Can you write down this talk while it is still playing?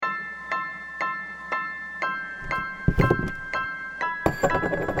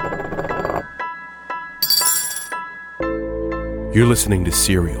You're listening to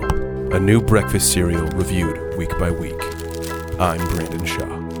Cereal, a new breakfast cereal reviewed week by week. I'm Brandon Shaw.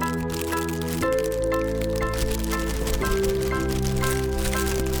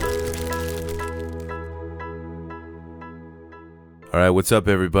 All right, what's up,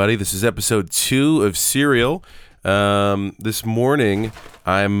 everybody? This is episode 2 of Cereal. This morning,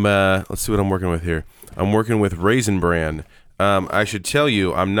 let's see what I'm working with here. I'm working with Raisin Bran. I should tell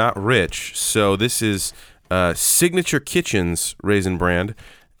you, I'm not rich, so this is Signature Kitchens Raisin Brand,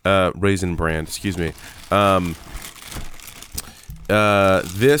 excuse me.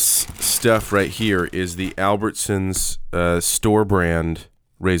 This stuff right here is the Albertsons store brand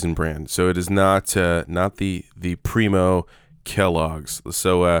Raisin Bran. So it is not the Primo Kellogg's.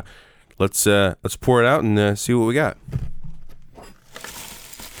 So let's pour it out and see what we got.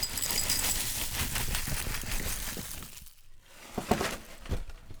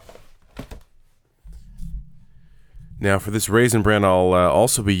 Now, for this Raisin Bran, I'll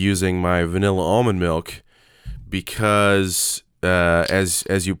also be using my vanilla almond milk because,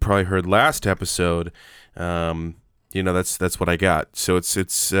 as you probably heard last episode, that's what I got. So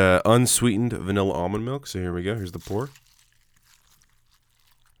it's unsweetened vanilla almond milk. So here we go. Here's the pour.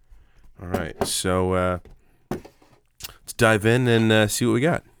 All right. So let's dive in and see what we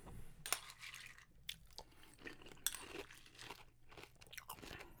got.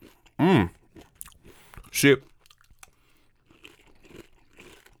 See.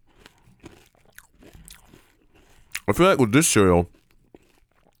 I feel like with this cereal,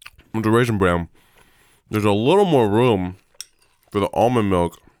 with the Raisin Bran, there's a little more room for the almond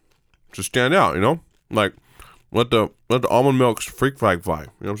milk to stand out, you know? Like, let the almond milk's freak flag fly, you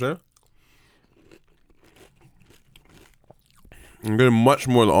know what I'm saying? I'm getting much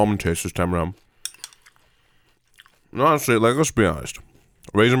more of the almond taste this time around. And honestly, like, let's be honest.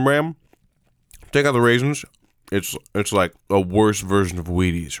 Raisin Bran, take out the raisins, it's like a worse version of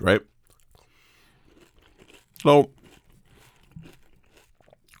Wheaties, right? So,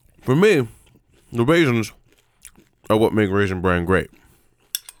 for me, the raisins are what make Raisin Bran great.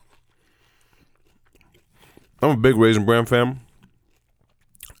 I'm a big Raisin Bran fan.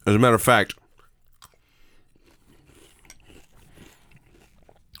 As a matter of fact,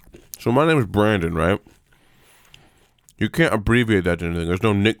 so my name is Brandon, right? You can't abbreviate that to anything. There's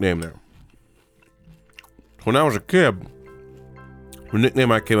no nickname there. When I was a kid, the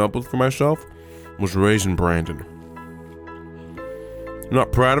nickname I came up with for myself was Raisin Brandon. I'm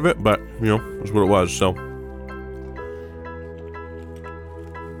not proud of it, but, that's what it was, so.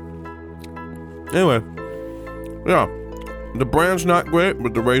 Anyway, yeah, the brand's not great,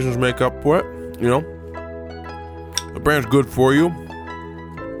 but the raisins make up for it, The brand's good for you.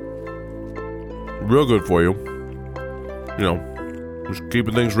 Real good for you. Just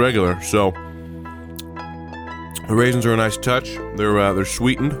keeping things regular, so. The raisins are a nice touch. They're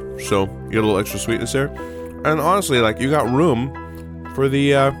sweetened, so you get a little extra sweetness there. And honestly, you got room for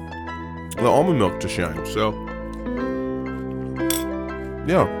the almond milk to shine. So,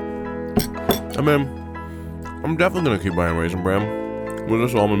 yeah. I mean, I'm definitely gonna keep buying Raisin Bran with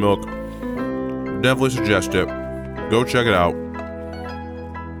this almond milk. Definitely suggest it. Go check it out.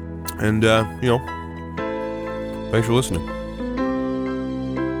 And thanks for listening.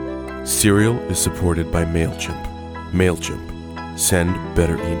 Cereal is supported by MailChimp. MailChimp. Send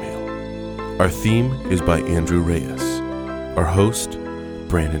better email. Our theme is by Andrew Reyes. Our host,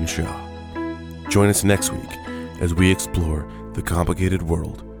 Brandon Shaw. Join us next week as we explore the complicated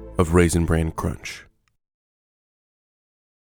world of Raisin Bran Crunch.